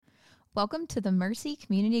Welcome to the Mercy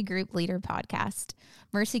Community Group Leader Podcast.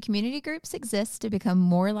 Mercy Community Groups exist to become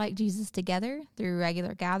more like Jesus together through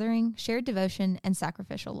regular gathering, shared devotion, and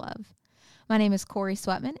sacrificial love. My name is Corey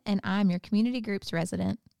Sweatman, and I'm your community group's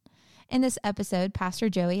resident. In this episode, Pastor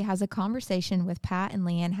Joey has a conversation with Pat and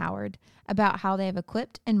Leanne Howard about how they have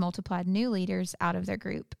equipped and multiplied new leaders out of their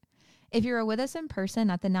group. If you were with us in person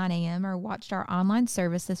at the 9 a.m. or watched our online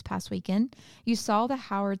service this past weekend, you saw the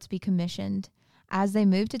Howards be commissioned as they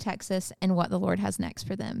move to Texas and what the Lord has next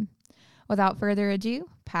for them. Without further ado,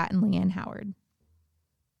 Pat and Leanne Howard.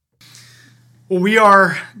 Well, we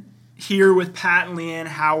are here with Pat and Leanne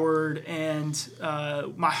Howard, and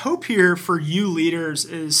my hope here for you leaders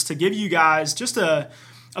is to give you guys just a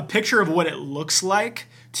picture of what it looks like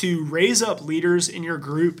to raise up leaders in your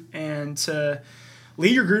group and to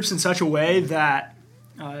lead your groups in such a way that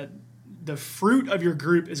the fruit of your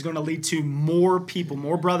group is going to lead to more people,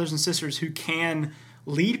 more brothers and sisters who can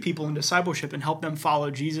lead people in discipleship and help them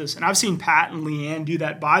follow Jesus. And I've seen Pat and Leanne do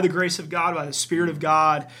that by the grace of God, by the Spirit of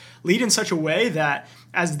God, lead in such a way that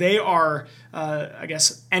as they are,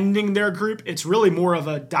 ending their group, it's really more of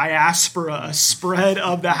a diaspora, a spread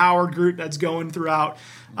of the Howard group that's going throughout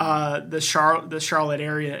the Charlotte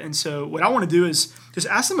area. And so what I want to do is just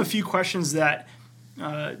ask them a few questions that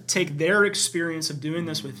take their experience of doing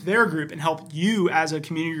this with their group and help you as a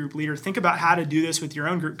community group leader think about how to do this with your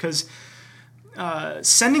own group, because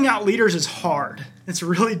sending out leaders is hard. It's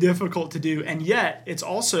really difficult to do, and yet it's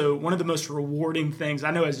also one of the most rewarding things. I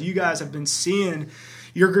know as you guys have been seeing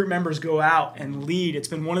your group members go out and lead, it's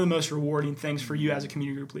been one of the most rewarding things for you as a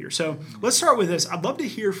community group leader. So let's start with this. I'd love to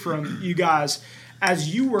hear from you guys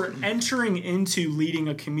as you were entering into leading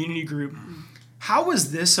a community group. How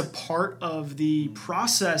was this a part of the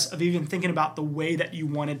process of even thinking about the way that you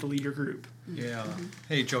wanted to lead your group? Yeah.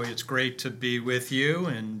 Hey, Joey, it's great to be with you,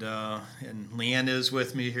 and Leanne is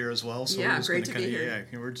with me here as well. So yeah, great to be here.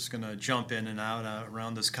 Yeah, we're just going to jump in and out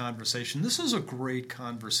around this conversation. This is a great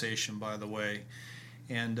conversation, by the way.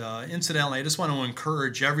 And incidentally, I just want to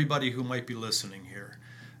encourage everybody who might be listening here.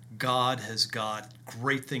 God has got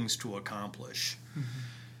great things to accomplish. Mm-hmm.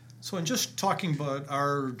 So in just talking about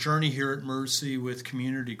our journey here at Mercy with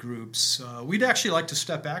community groups, we'd actually like to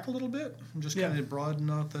step back a little bit and just kind of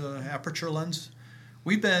broaden out the aperture lens.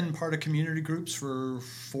 We've been part of community groups for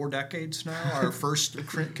 4 decades now. Our first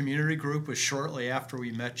community group was shortly after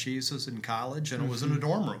we met Jesus in college, and it was in a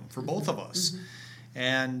dorm room for both of us. Mm-hmm.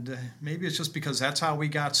 And maybe it's just because that's how we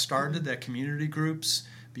got started, that community groups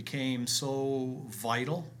became so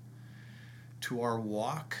vital to our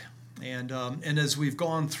walk. And as we've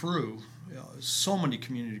gone through so many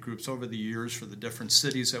community groups over the years for the different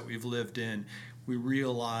cities that we've lived in, we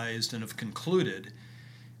realized and have concluded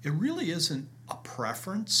it really isn't a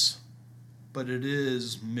preference, but it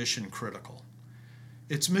is mission critical.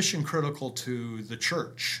 It's mission critical to the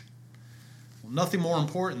church. Well, nothing more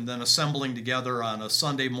important than assembling together on a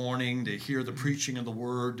Sunday morning to hear the preaching of the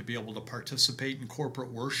Word, to be able to participate in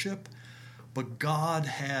corporate worship. But God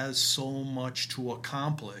has so much to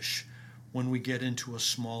accomplish when we get into a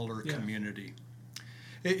smaller community.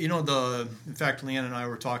 In fact, Leanne and I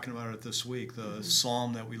were talking about it this week. The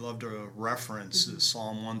psalm that we love to reference is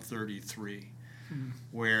Psalm 133,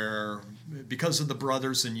 where, because of the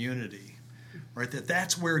brothers in unity, right,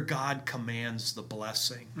 that's where God commands the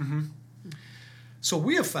blessing. Mm-hmm. So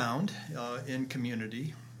we have found in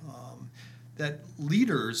community that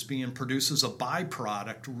leaders being produced as a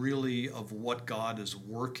byproduct really of what God is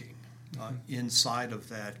working inside of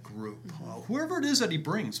that group. Whoever it is that he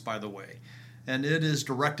brings, by the way, and it is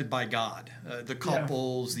directed by God, the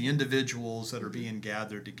couples, the individuals that are being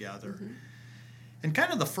gathered together. Mm-hmm. And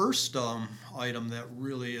kind of the first item that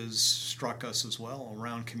really has struck us as well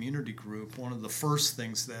around community group, one of the first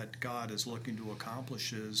things that God is looking to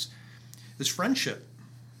accomplish is friendship.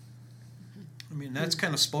 I mean, that's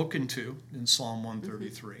kind of spoken to in Psalm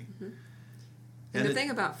 133. Mm-hmm. And the thing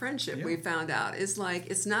about friendship we found out is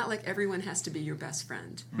it's not like everyone has to be your best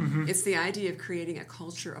friend. Mm-hmm. It's the idea of creating a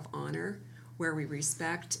culture of honor where we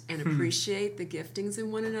respect and appreciate the giftings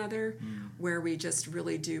in one another, where we just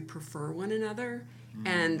really do prefer one another.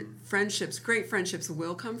 And great friendships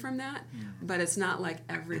will come from that, but it's not like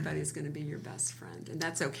everybody's going to be your best friend, and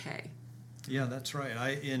that's okay. Yeah, that's right.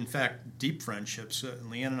 In fact, deep friendships.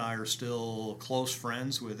 Leanne and I are still close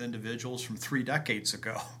friends with individuals from 3 decades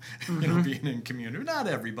ago, being in community. Not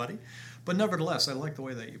everybody, but nevertheless, I like the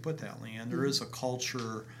way that you put that, Leanne. There is a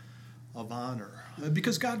culture honor,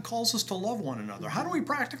 because God calls us to love one another. How do we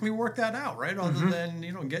practically work that out, right? Other than,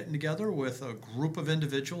 getting together with a group of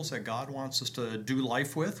individuals that God wants us to do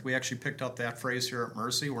life with. We actually picked up that phrase here at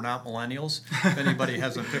Mercy. We're not millennials, if anybody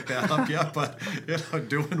hasn't picked that up yet, but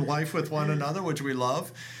doing life with one another, which we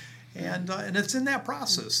love. And it's in that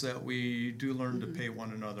process that we do learn to pay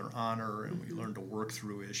one another honor, and we learn to work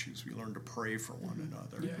through issues. We learn to pray for one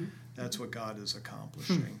another. Yeah. That's what God is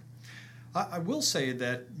accomplishing. I will say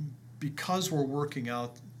that because we're working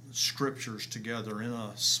out scriptures together in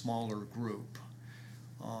a smaller group,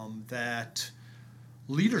 that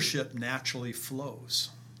leadership naturally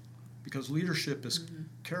flows, because leadership is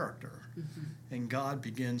character, and God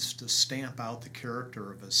begins to stamp out the character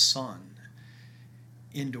of His Son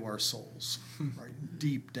into our souls, right,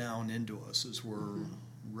 deep down into us as we're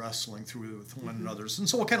wrestling through with one another. And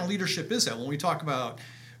so what kind of leadership is that? When we talk about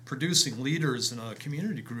producing leaders in a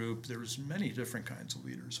community group, there's many different kinds of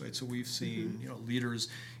leaders, right? So we've seen, leaders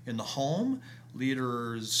in the home,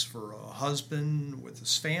 leaders for a husband with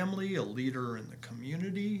his family, a leader in the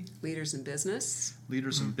community, leaders in business,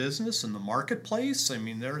 in the marketplace. I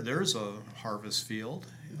mean, there's a harvest field,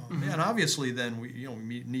 and obviously then we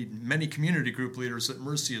need many community group leaders at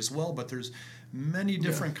Mercy as well. But there's many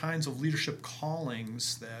different kinds of leadership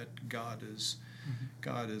callings that God is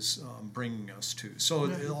bringing us to.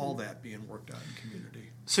 So all that being worked out in community.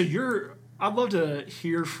 So I'd love to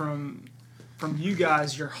hear from you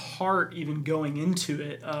guys, your heart even going into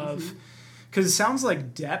it, of, because it sounds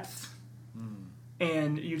like depth,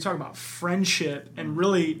 and you talk about friendship and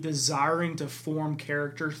really desiring to form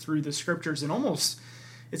character through the scriptures. And almost,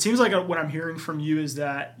 it seems like what I'm hearing from you is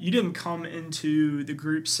that you didn't come into the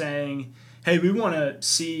group saying, hey, we want to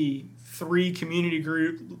see 3 community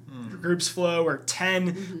groups flow, or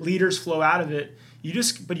 10 leaders flow out of it.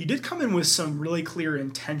 But you did come in with some really clear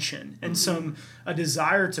intention and a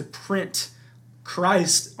desire to print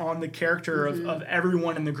Christ on the character of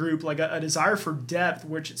everyone in the group, like a desire for depth,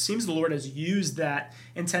 which it seems the Lord has used that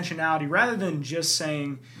intentionality, rather than just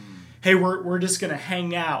saying, hey, we're just going to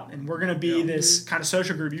hang out and we're going to be this kind of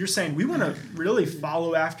social group. You're saying we want to really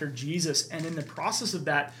follow after Jesus, and in the process of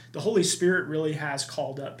that, the Holy Spirit really has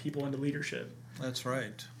called up people into leadership. That's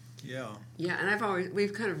right. Yeah. Yeah, and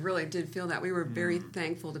we've kind of really did feel that. We were very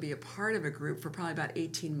thankful to be a part of a group for probably about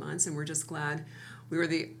 18 months, and we're just glad we were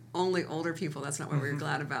the only older people. That's not what we were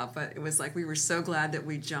glad about, but it was like we were so glad that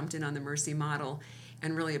we jumped in on the Mercy model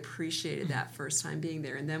and really appreciated that first time being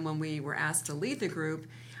there. And then when we were asked to lead the group,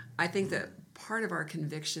 I think that part of our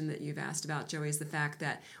conviction that you've asked about, Joey, is the fact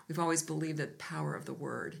that we've always believed the power of the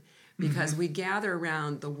Word. Because we gather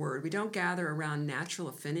around the Word. We don't gather around natural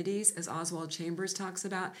affinities, as Oswald Chambers talks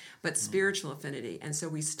about, but spiritual affinity. And so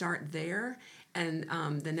we start there, and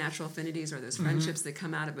the natural affinities are those friendships that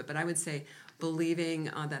come out of it. But I would say believing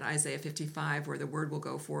that Isaiah 55, where the Word will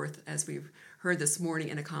go forth, as we've heard this morning,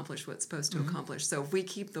 and accomplish what's supposed to accomplish. So if we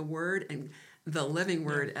keep the Word and the living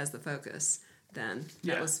Word as the focus, then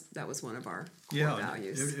that was one of our core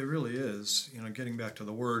values. It really is. Getting back to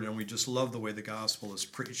the Word, and we just love the way the gospel is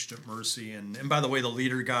preached at Mercy. And by the way, the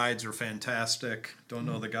leader guides are fantastic. Don't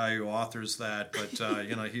know the guy who authors that,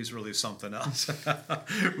 but he's really something else.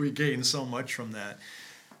 We gain so much from that.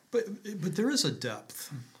 But there is a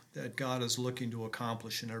depth that God is looking to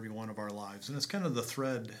accomplish in every one of our lives, and it's kind of the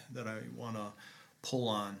thread that I want to pull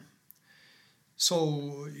on.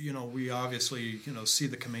 So, we obviously, see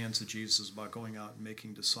the commands of Jesus about going out and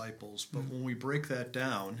making disciples. But when we break that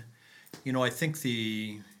down, I think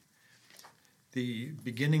the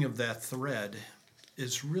beginning of that thread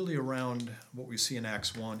is really around what we see in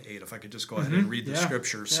Acts 1:8. If I could just go ahead and read the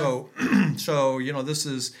scripture. Yeah. So, this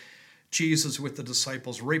is Jesus with the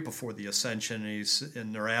disciples right before the ascension.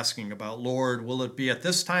 And they're asking about, Lord, will it be at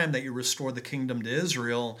this time that you restore the kingdom to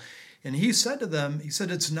Israel? And he said to them,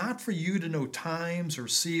 it's not for you to know times or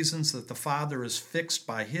seasons that the Father has fixed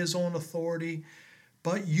by his own authority,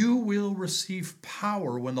 but you will receive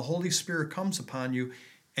power when the Holy Spirit comes upon you,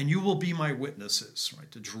 and you will be my witnesses,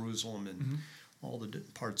 right, to Jerusalem and all the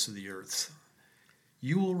parts of the earth.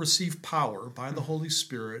 You will receive power by the Holy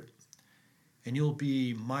Spirit, and you'll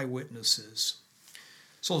be my witnesses.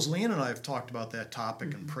 So as Leanne and I have talked about that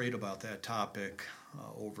topic and prayed about that topic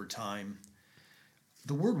over time,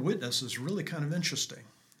 the word witness is really kind of interesting.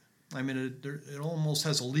 I mean, it almost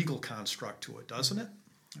has a legal construct to it, doesn't it?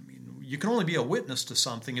 I mean, you can only be a witness to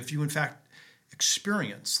something if you, in fact,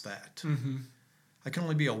 experience that. I can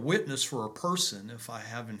only be a witness for a person if I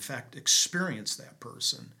have, in fact, experienced that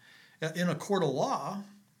person. In a court of law,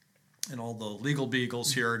 and all the legal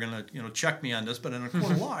beagles here are going to, check me on this, but in a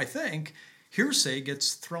court of law, I think, hearsay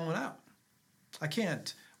gets thrown out. I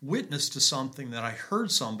can't witness to something that I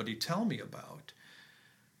heard somebody tell me about.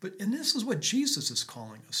 And this is what Jesus is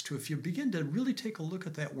calling us to. If you begin to really take a look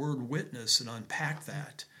at that word witness and unpack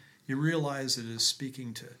that, you realize it is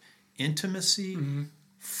speaking to intimacy,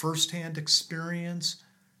 firsthand experience,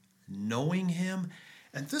 knowing him.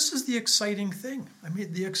 And this is the exciting thing. I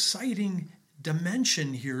mean, the exciting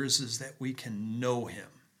dimension here is that we can know him.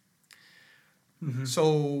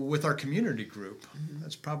 So with our community group,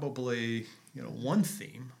 that's probably one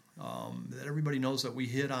theme that everybody knows that we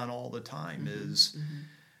hit on all the time is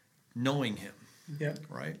knowing him. Yeah.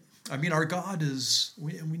 Right? I mean, our God is,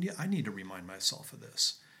 I need to remind myself of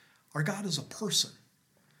this. Our God is a person.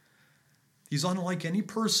 He's unlike any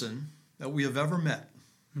person that we have ever met.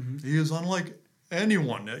 He is unlike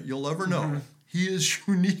anyone that you'll ever know. He is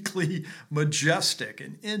uniquely majestic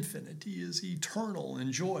and infinite. He is eternal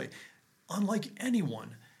in joy, unlike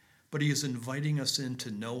anyone. But he is inviting us in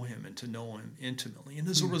to know him and to know him intimately. And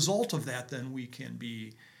as a result of that, then we can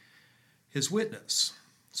be his witness.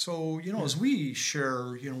 So, as we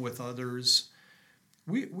share, with others,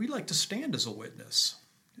 we like to stand as a witness.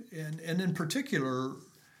 And in particular,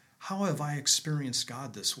 how have I experienced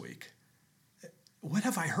God this week? What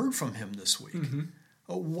have I heard from him this week?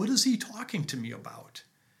 What is he talking to me about?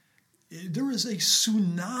 There is a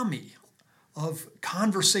tsunami of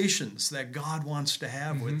conversations that God wants to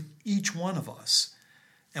have with each one of us.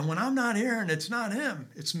 And when I'm not here and it's not him,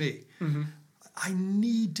 it's me. I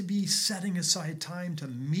need to be setting aside time to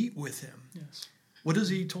meet with him. Yes. What has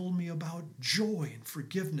he told me about joy and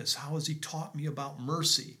forgiveness? How has he taught me about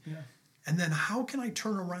mercy? Yeah. And then how can I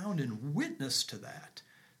turn around and witness to that,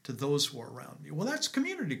 to those who are around me? Well, that's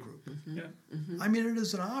community group. Yeah. I mean, it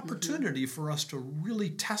is an opportunity for us to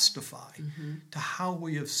really testify to how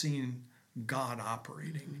we have seen God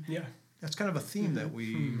operating. Yeah. That's kind of a theme that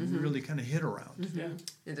we really kind of hit around. Yeah.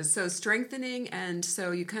 It is so strengthening, and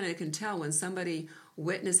so you kind of can tell when somebody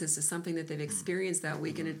witnesses to something that they've experienced that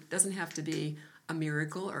week, and it doesn't have to be a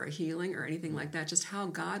miracle or a healing or anything like that, just how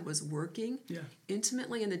God was working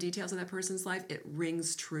intimately in the details of that person's life. It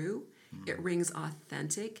rings true. It rings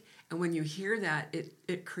authentic. And when you hear that,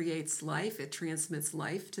 it creates life. It transmits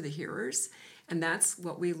life to the hearers. And that's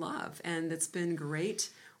what we love. And it's been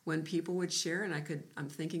great when people would share, and I'm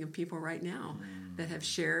thinking of people right now that have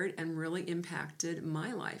shared and really impacted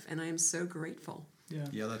my life, and I am so grateful.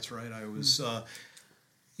 Yeah, that's right. I was,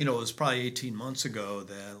 it was probably 18 months ago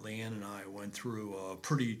that Leanne and I went through a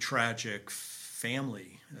pretty tragic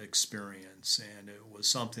family experience, and it was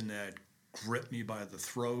something that gripped me by the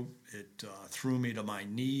throat. It threw me to my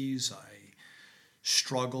knees. I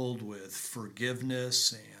struggled with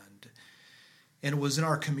forgiveness, and it was in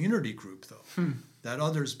our community group, though, that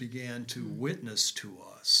others began to witness to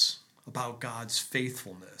us about God's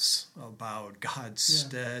faithfulness, about God's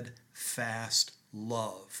steadfast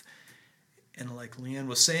love. And like Leanne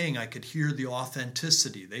was saying, I could hear the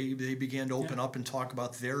authenticity. They began to open up and talk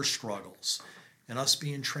about their struggles and us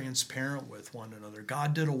being transparent with one another.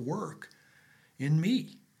 God did a work in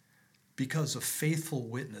me because of faithful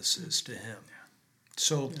witnesses to him.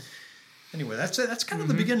 So anyway, that's kind of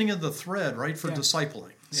the beginning of the thread, right, for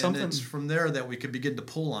discipling. And it's from there that we could begin to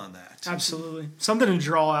pull on that. Absolutely. Something to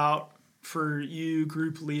draw out for you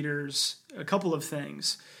group leaders, a couple of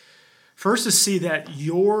things. First is see that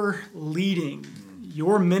you're leading,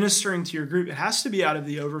 you're ministering to your group. It has to be out of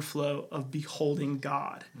the overflow of beholding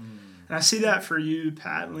God. And I see that for you,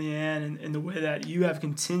 Pat and Leanne, in the way that you have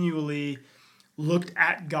continually looked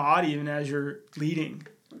at God even as you're leading.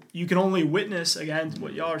 You can only witness, again,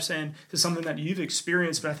 what y'all are saying, to something that you've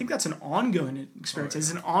experienced, but I think that's an ongoing experience.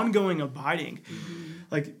 It's an ongoing abiding.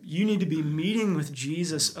 Like, you need to be meeting with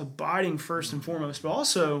Jesus, abiding first and foremost, but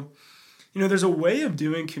also, there's a way of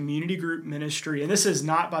doing community group ministry, and this is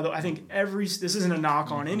not, by the way, I think this isn't a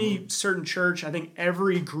knock on any certain church. I think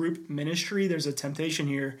every group ministry, there's a temptation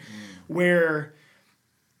here where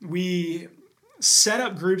we set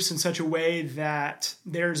up groups in such a way that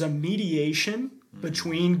there's a mediation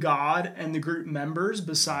between God and the group members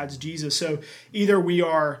besides Jesus. So either we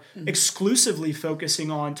are exclusively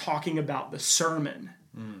focusing on talking about the sermon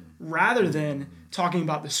rather than talking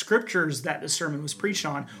about the scriptures that the sermon was preached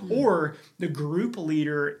on, or the group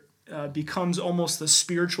leader becomes almost the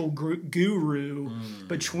spiritual guru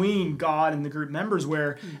between God and the group members,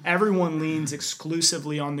 where everyone leans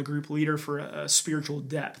exclusively on the group leader for a spiritual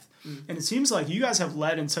depth. And it seems like you guys have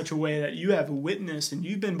led in such a way that you have witnessed and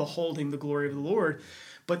you've been beholding the glory of the Lord,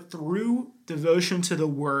 but through devotion to the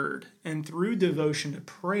word and through devotion to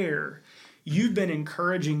prayer, you've been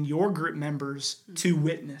encouraging your group members to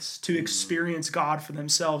witness, to experience God for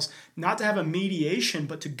themselves, not to have a mediation,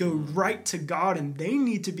 but to go right to God, and they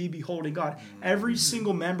need to be beholding God. Every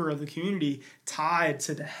single member of the community tied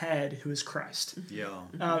to the head, who is Christ. Yeah.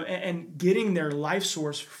 And getting their life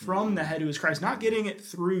source from the head, who is Christ, not getting it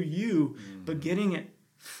through you, but getting it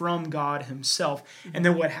from God himself. And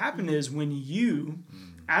then what happened is when you,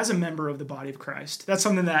 as a member of the body of Christ, that's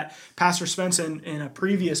something that Pastor Spence in a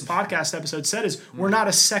previous podcast episode said, is we're not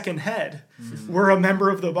a second head. We're a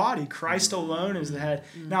member of the body. Christ alone is the head.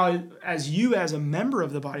 Now, as you, as a member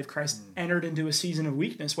of the body of Christ, entered into a season of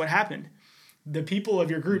weakness, what happened? The people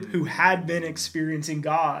of your group who had been experiencing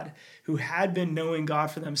God, who had been knowing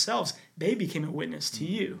God for themselves, they became a witness to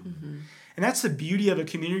you. And that's the beauty of a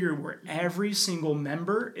community group, where every single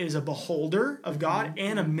member is a beholder of God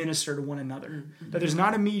and a minister to one another. That there's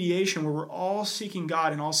not a mediation, where we're all seeking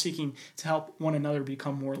God and all seeking to help one another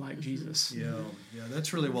become more like Jesus. Yeah,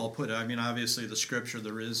 that's really well put. I mean, obviously the scripture,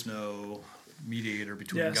 there is no mediator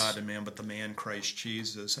between God and man, but the man Christ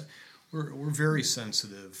Jesus. We're very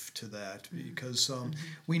sensitive to that, because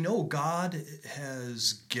we know God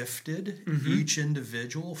has gifted each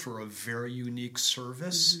individual for a very unique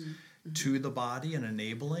service to the body and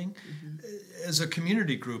enabling. As a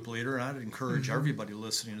community group leader, and I'd encourage everybody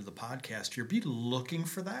listening to the podcast here, be looking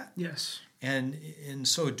for that. Yes. And in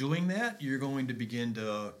so doing that, you're going to begin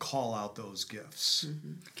to call out those gifts.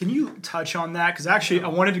 Can you touch on that? Because actually I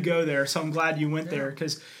wanted to go there, so I'm glad you went there.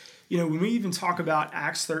 Because, when we even talk about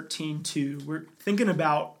Acts 13:2, we're thinking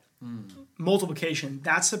about multiplication.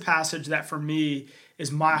 That's the passage that for me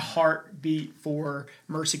is my heartbeat for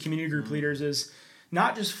Mercy Community Group leaders, is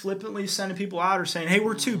not just flippantly sending people out or saying, hey,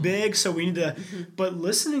 we're too big, so we need to, but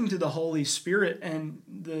listening to the Holy Spirit. And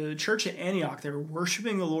the church at Antioch, they were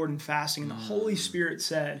worshiping the Lord and fasting, and the Holy Spirit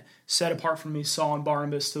said, set apart from me Saul and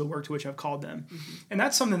Barnabas to the work to which I've called them. And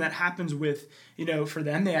that's something that happens with, for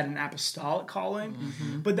them, they had an apostolic calling,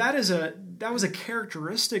 but that was a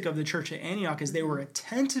characteristic of the church at Antioch, is they were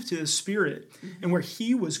attentive to the Spirit and where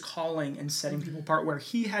he was calling and setting people apart, where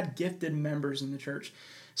he had gifted members in the church.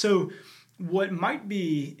 So what might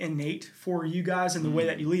be innate for you guys in the way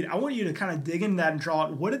that you lead, I want you to kind of dig into that and draw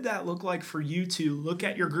out, what did that look like for you to look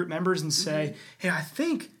at your group members and say, hey, I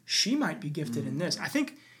think she might be gifted in this. I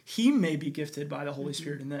think he may be gifted by the Holy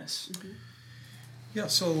Spirit in this. Yeah,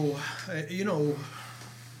 so,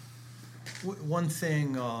 one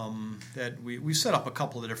thing that we set up a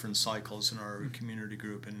couple of different cycles in our community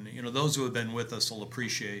group, and, those who have been with us will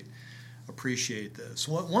appreciate this.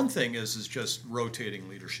 One thing is just rotating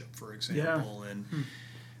leadership, for example, and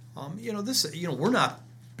this, we're not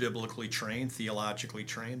biblically trained, theologically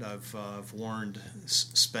trained. I've warned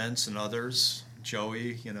Spence and others,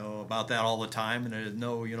 Joey, about that all the time, and there's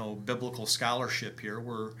no biblical scholarship here.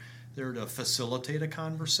 We're there to facilitate a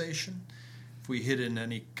conversation. If we hit in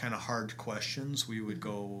any kind of hard questions, we would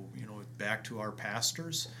go back to our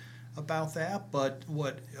pastors about that. But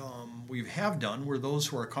what we have done, we're those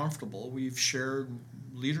who are comfortable, we've shared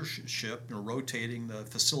leadership, rotating the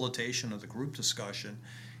facilitation of the group discussion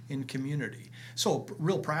in community. So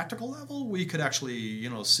real practical level, we could actually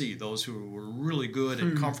see those who were really good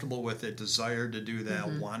and comfortable with it, desired to do that,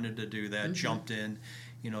 wanted to do that, jumped in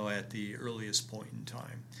at the earliest point in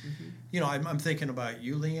time. I'm thinking about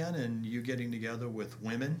you, Leanne, and you getting together with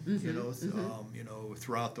women,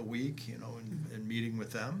 throughout the week, and meeting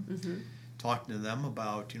with them, talking to them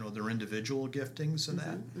about, their individual giftings and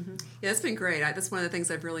that. Yeah, it's been great. That's one of the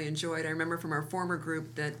things I've really enjoyed. I remember from our former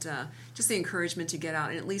group that just the encouragement to get out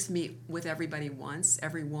and at least meet with everybody once,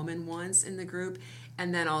 every woman once in the group.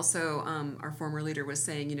 And then also our former leader was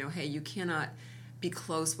saying, hey, you cannot be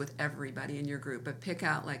close with everybody in your group, but pick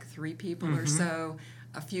out like 3 people or so,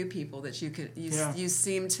 a few people that you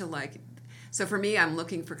seem to like. So for me, I'm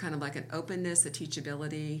looking for kind of like an openness, a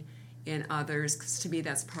teachability in others, because to me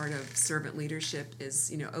that's part of servant leadership,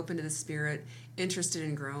 is open to the Spirit, interested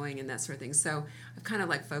in growing and that sort of thing. So I've kind of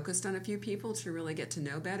like focused on a few people to really get to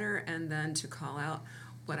know better, and then to call out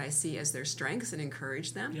what I see as their strengths and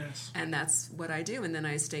encourage them. Yes. And that's what I do. And then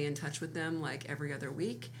I stay in touch with them like every other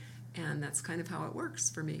week. And that's kind of how it works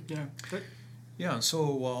for me. Yeah. Yeah,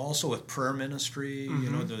 so also with prayer ministry,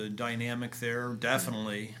 the dynamic there,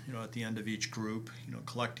 definitely, at the end of each group,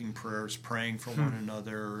 collecting prayers, praying for one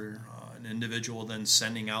another, an individual then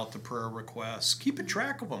sending out the prayer requests, keeping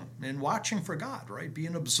track of them and watching for God, right?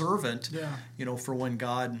 Being observant, for when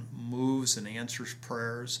God moves and answers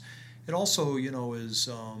prayers. It also, is,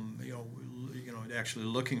 actually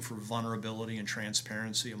looking for vulnerability and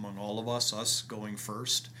transparency among all of us going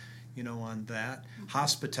first. On that,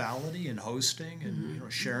 hospitality and hosting and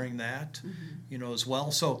sharing that, as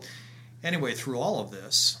well. So, anyway, through all of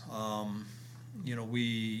this,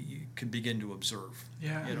 we can begin to observe.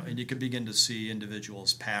 Yeah. And you can begin to see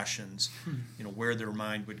individuals' passions, where their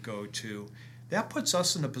mind would go to. That puts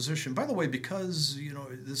us in a position, by the way, because,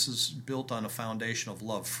 this is built on a foundation of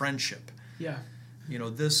love, friendship. Yeah.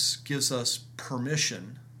 This gives us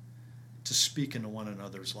permission to speak into one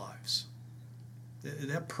another's lives.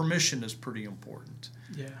 That permission is pretty important.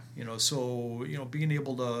 Yeah. So being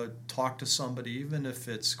able to talk to somebody, even if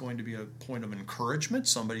it's going to be a point of encouragement,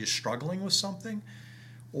 somebody is struggling with something,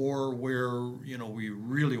 or where we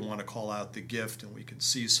really want to call out the gift and we can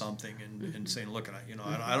see something and saying, look,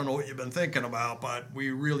 I don't know what you've been thinking about, but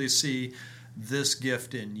we really see this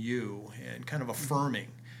gift in you, and kind of affirming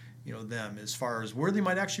them as far as where they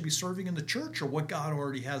might actually be serving in the church or what God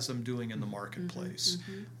already has them doing in the marketplace.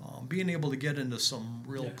 Being able to get into some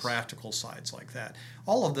real practical sides like that.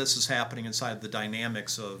 All of this is happening inside the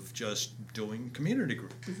dynamics of just doing community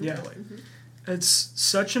group. Really. It's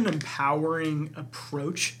such an empowering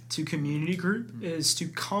approach to community group, is to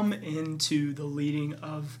come into the leading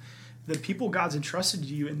of the people God's entrusted to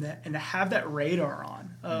you, and to have that radar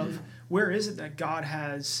on of where is it that God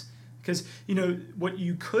has. Because, what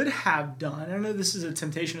you could have done, I know this is a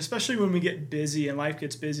temptation, especially when we get busy and life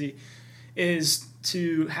gets busy, is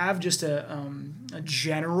to have just a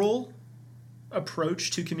general approach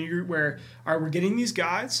to community group where, all right, we're getting these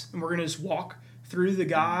guides and we're going to just walk through the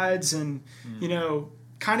guides and,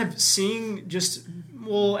 kind of seeing just,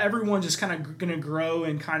 everyone just kind of going to grow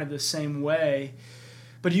in kind of the same way.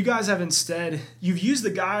 But you guys have instead, you've used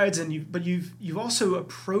the guides, but you've also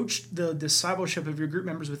approached the discipleship of your group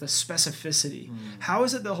members with a specificity. How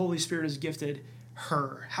is it the Holy Spirit has gifted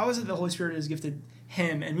her? How is it the Holy Spirit has gifted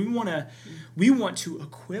him? And we want to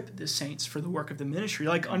equip the saints for the work of the ministry,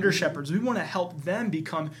 like under shepherds. We want to help them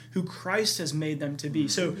become who Christ has made them to be.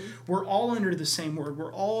 So we're all under the same word.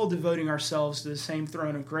 We're all devoting ourselves to the same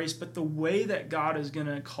throne of grace. But the way that God is going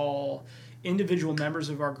to call individual members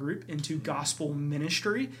of our group into gospel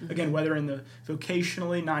ministry, again, whether in the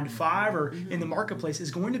vocationally 9 to 5 or in the marketplace, is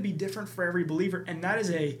going to be different for every believer. And that is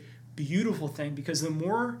a beautiful thing, because the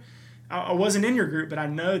more, I wasn't in your group, but I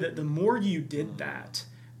know that the more you did that,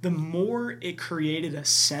 the more it created a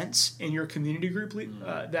sense in your community group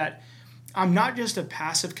that I'm not just a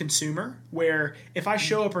passive consumer where if I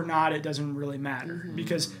show up or not, it doesn't really matter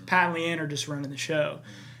because Pat and Leanne are just running the show.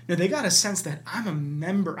 No, they got a sense that I'm a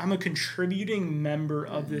member, I'm a contributing member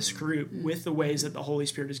of this group with the ways that the Holy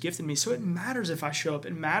Spirit has gifted me. So it matters if I show up.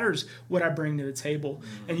 It matters what I bring to the table.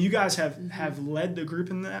 And you guys have led the group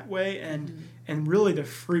in that way, and really the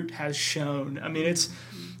fruit has shown. I mean,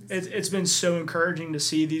 it's been so encouraging to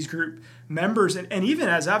see these group members, and even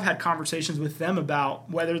as I've had conversations with them about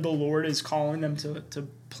whether the Lord is calling them to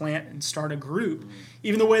plant and start a group,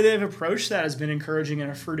 even the way they've approached that has been encouraging, and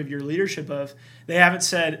a fruit of your leadership of, they haven't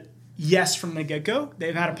said yes from the get-go.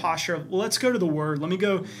 They've had a posture of, well, let's go to the Word. Let me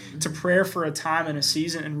go to prayer for a time and a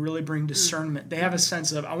season and really bring discernment. They have a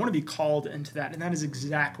sense of, I want to be called into that, and that is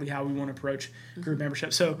exactly how we want to approach group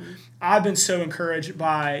membership. So I've been so encouraged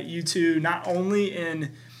by you two, not only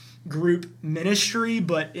in group ministry,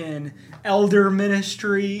 but in elder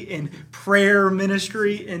ministry, in prayer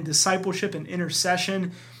ministry, in discipleship and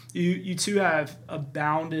intercession. You two have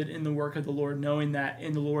abounded in the work of the Lord, knowing that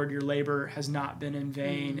in the Lord your labor has not been in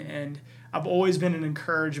vain. And I've always been an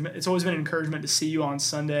encouragement. It's always been an encouragement to see you on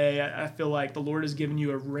Sunday. I feel like the Lord has given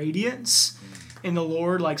you a radiance in the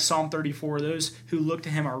Lord, like Psalm 34. Those who look to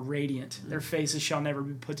him are radiant. Their faces shall never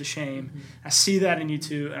be put to shame. I see that in you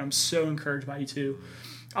two, and I'm so encouraged by you two.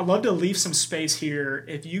 I'd love to leave some space here.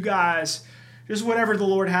 If you guys, just whatever the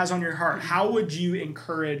Lord has on your heart, how would you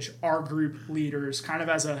encourage our group leaders, kind of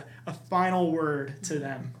as a final word to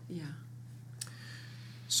them? Yeah.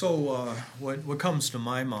 So what comes to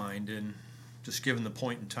my mind, and just given the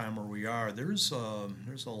point in time where we are, there's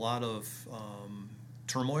a lot of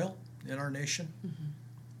turmoil in our nation,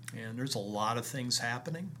 and there's a lot of things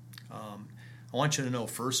happening. I want you to know,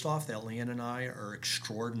 first off, that Leanne and I are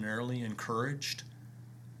extraordinarily encouraged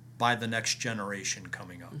by the next generation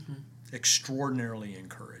coming up. Extraordinarily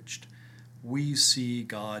encouraged. We see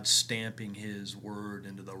God stamping his word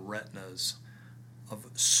into the retinas of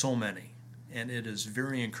so many, and it is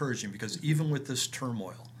very encouraging, because even with this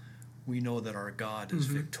turmoil, we know that our God is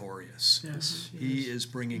victorious. Yes, he is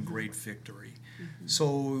bringing great victory.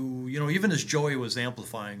 So, even as Joey was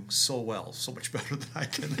amplifying so well, so much better than I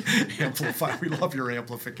can amplify. We love your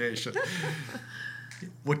amplification.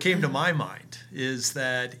 What came to my mind is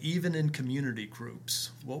that even in community groups,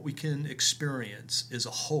 what we can experience is a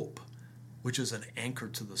hope, which is an anchor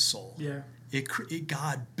to the soul. Yeah.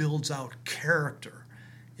 God builds out character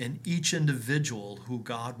in each individual who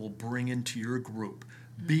God will bring into your group.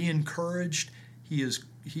 Be encouraged. He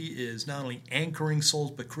is not only anchoring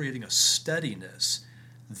souls, but creating a steadiness.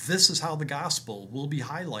 This is how the gospel will be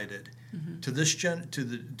highlighted to this to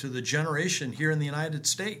the generation here in the United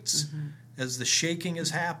States. As the shaking is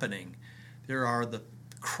happening, there are the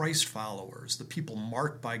Christ followers, the people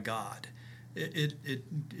marked by God.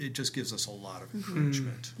 It just gives us a lot of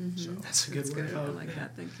encouragement. So. That's a good way. I like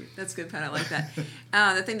that. Thank you. That's good, Pat. I like that.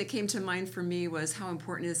 The thing that came to mind for me was how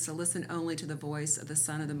important it is to listen only to the voice of the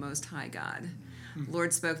Son of the Most High God.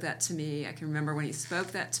 Lord spoke that to me. I can remember when he spoke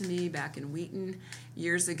that to me back in Wheaton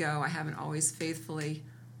years ago. I haven't always faithfully,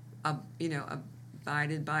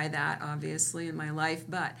 abided by that, obviously, in my life.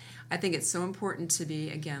 But I think it's so important to be,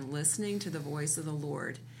 again, listening to the voice of the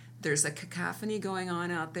Lord. There's a cacophony going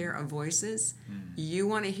on out there of voices. You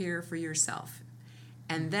want to hear for yourself.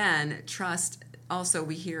 And then trust, also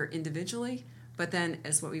we hear individually, but then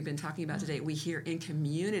as what we've been talking about today, we hear in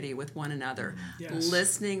community with one another,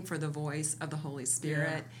 listening for the voice of the Holy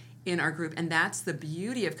Spirit in our group. And that's the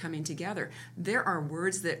beauty of coming together. There are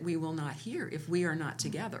words that we will not hear if we are not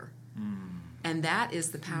together. And that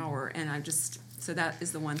is the power. And so that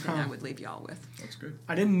is the one thing I would leave y'all with. That's good.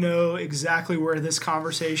 I didn't know exactly where this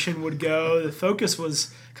conversation would go. The focus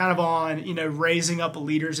was kind of on, raising up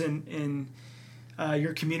leaders in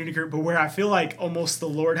your community group, but where I feel like almost the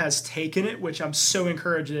Lord has taken it, which I'm so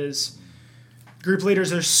encouraged, is group leaders.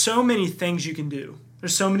 There's so many things you can do.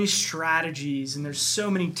 There's so many strategies and there's so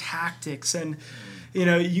many tactics, and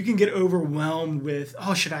you can get overwhelmed with,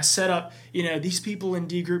 should I set up, these people in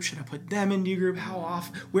D group? Should I put them in D group? How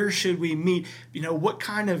often? Where should we meet? What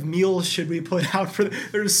kind of meals should we put out for them?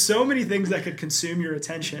 There's so many things that could consume your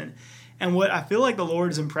attention. And what I feel like the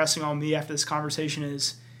Lord is impressing on me after this conversation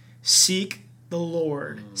is seek the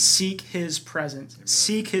Lord, seek his presence,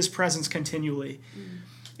 seek his presence continually.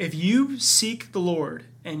 If you seek the Lord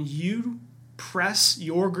and you press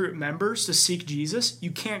your group members to seek Jesus,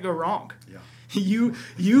 you can't go wrong.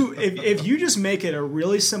 If you just make it a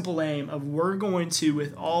really simple aim of we're going to,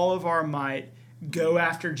 with all of our might, go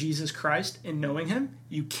after Jesus Christ and knowing him,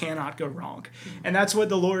 you cannot go wrong. And that's what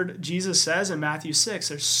the Lord Jesus says in Matthew 6.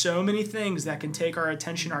 There's so many things that can take our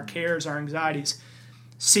attention, our cares, our anxieties.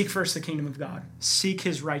 Seek first the kingdom of God. Seek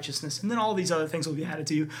his righteousness. And then all these other things will be added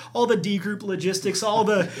to you. All the D group logistics, all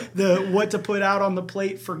the what to put out on the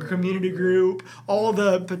plate for community group, all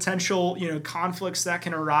the potential, conflicts that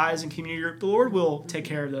can arise in community group. The Lord will take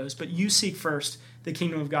care of those. But you seek first the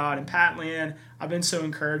kingdom of God. And Pat and Leanne, I've been so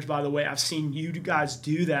encouraged by the way I've seen you guys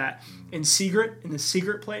do that in secret, in the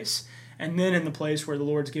secret place, and then in the place where the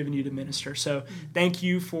Lord's given you to minister. So thank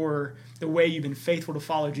you for the way you've been faithful to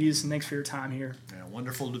follow Jesus, and thanks for your time here. Yeah,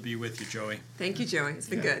 wonderful to be with you, Joey. Thank you, Joey. It's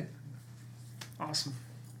been good. Awesome.